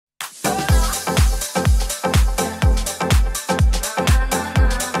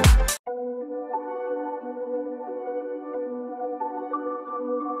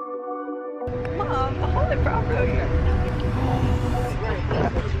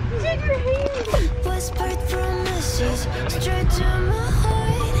Whispered promises straight to my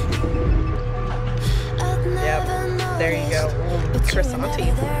heart. Yep, there you go. Croissant.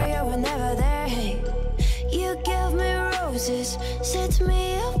 You were never there. Hey, you give me roses, set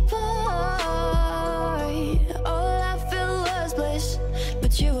me apart. All I feel was bliss,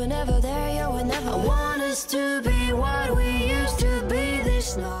 but you were never there. You were never. I want us to be what we used to be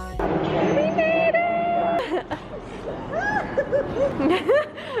this night. We made it!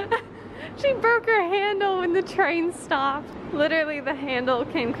 She broke her handle when the train stopped. Literally, the handle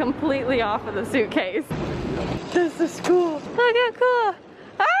came completely off of the suitcase. This is cool. Look how cool.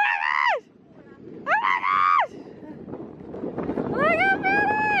 Oh my gosh! Oh my gosh! Look how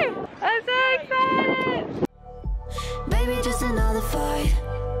pretty! I'm so excited! Baby, just another fight,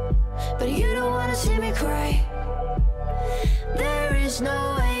 but you don't wanna see me cry. There is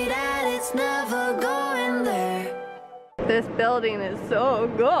no way that it's never going there. This building is so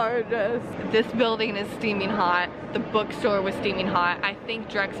gorgeous. This building is steaming hot. The bookstore was steaming hot. I think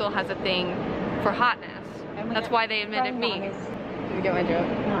Drexel has a thing for hotness. That's why they admitted me. Did you get my joke?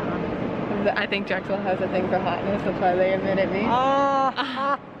 I think Drexel has a thing for hotness. That's why they admitted me.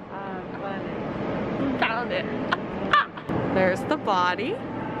 Found it. There's the body.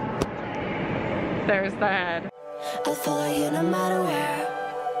 There's the head. I'll follow you no matter where.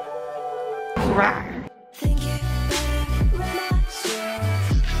 Rawr. Think you better relax yourself.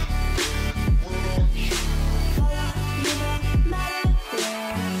 Follow you no matter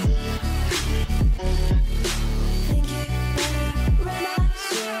where. Think you better relax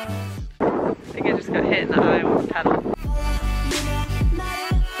yourself. I think I just got hit in the eye with the pedal. Follow you no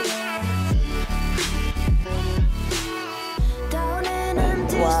matter where. Down in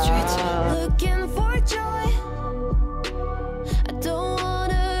empty streets, looking for joy. I don't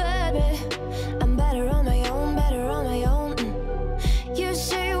wanna admit I'm better on my own, better on my own. You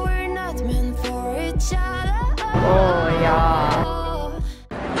say we're not meant for each other. Oh yeah.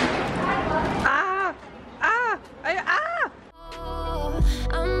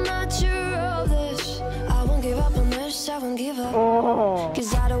 I'm not sure of this. I won't give up on this, I won't give up. Oh.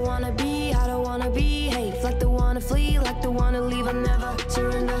 Cause I don't wanna be, hey, like the wanna flee, like the wanna leave. I never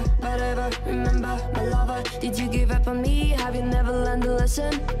surrender, but ever remember my lover. Did you give up on me? Have you never learned to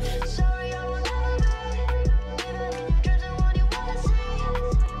listen? Sorry, I will never be, even if you're the one you wanna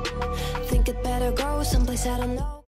see. Think it better go someplace I don't know.